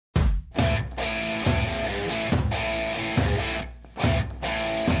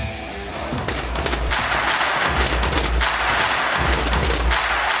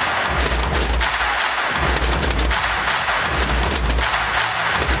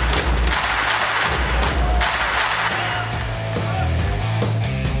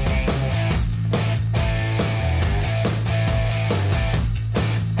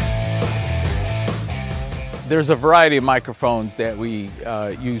There's a variety of microphones that we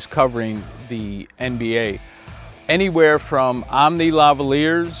use covering the NBA. Anywhere from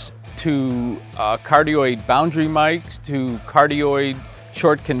omni-lavaliers to cardioid boundary mics to cardioid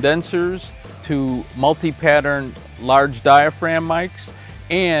short condensers to multi-pattern large diaphragm mics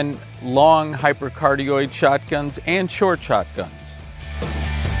and long hypercardioid shotguns and short shotguns.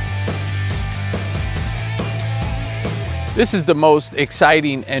 This is the most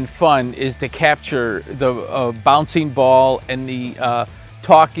exciting and fun, is to capture the bouncing ball and the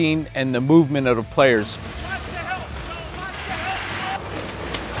talking and the movement of the players.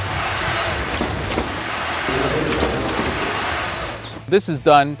 This is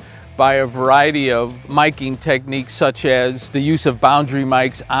done by a variety of miking techniques, such as the use of boundary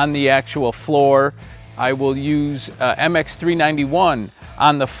mics on the actual floor. I will use MX391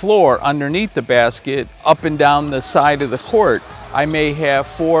 on the floor underneath the basket, up and down the side of the court. I may have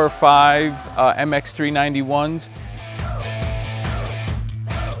 4 or 5 MX391s.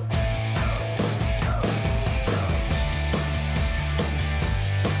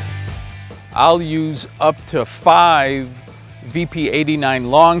 I'll use up to 5 VP89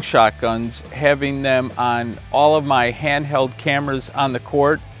 long shotguns, having them on all of my handheld cameras on the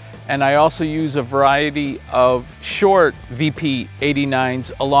court. And I also use a variety of short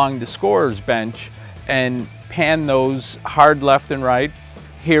VP89s along the scorer's bench and pan those hard left and right,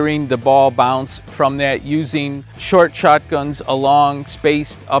 hearing the ball bounce from that, using short shotguns along,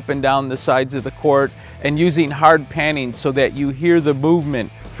 spaced up and down the sides of the court, and using hard panning so that you hear the movement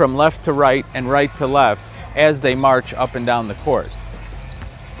from left to right and right to left as they march up and down the court.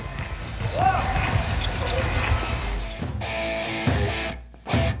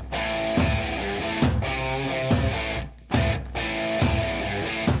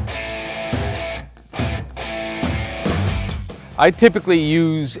 I typically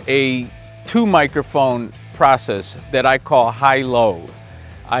use a 2 microphone process that I call high-low.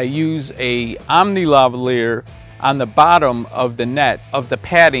 I use a omni-lavalier on the bottom of the net of the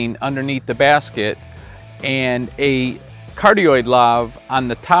padding underneath the basket and a cardioid lav on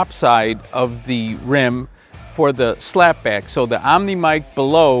the top side of the rim for the slapback. So the omni mic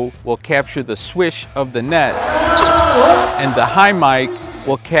below will capture the swish of the net and the high mic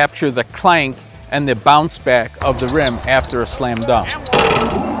will capture the clank and the bounce back of the rim after a slam dunk.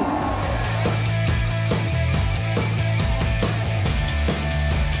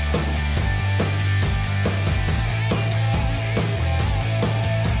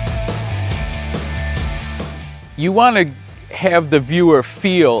 You want to have the viewer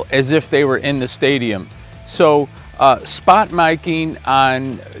feel as if they were in the stadium. So spot miking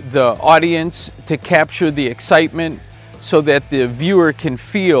on the audience to capture the excitement so that the viewer can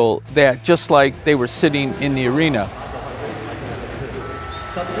feel that just like they were sitting in the arena.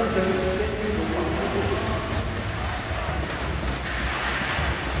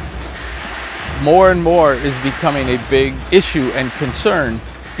 More and more is becoming a big issue and concern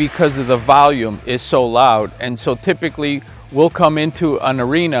because of the volume is so loud. And so typically we'll come into an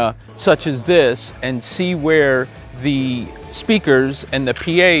arena such as this and see where the speakers and the PA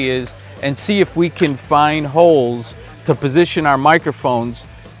is and see if we can find holes to position our microphones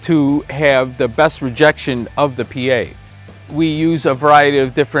to have the best rejection of the PA. We use a variety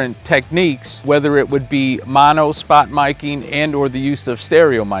of different techniques, whether it would be mono spot miking and or the use of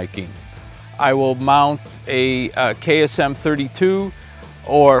stereo miking. I will mount a KSM 32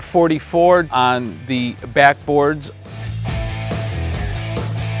 or 44 on the backboards.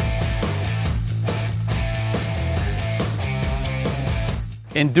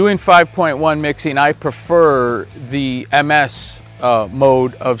 In doing 5.1 mixing, I prefer the MS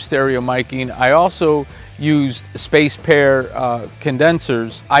mode of stereo miking. I also used space pair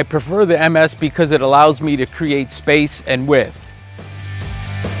condensers. I prefer the MS because it allows me to create space and width.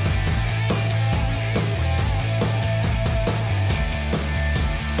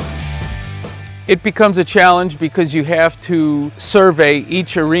 It becomes a challenge because you have to survey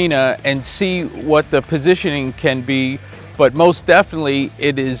each arena and see what the positioning can be, but most definitely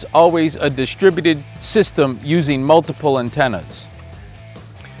it is always a distributed system using multiple antennas.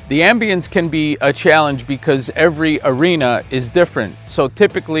 The ambience can be a challenge because every arena is different. So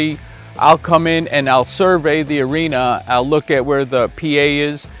typically I'll come in and I'll survey the arena, I'll look at where the PA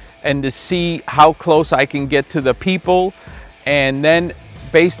is and to see how close I can get to the people, and then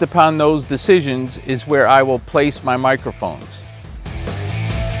based upon those decisions is where I will place my microphones.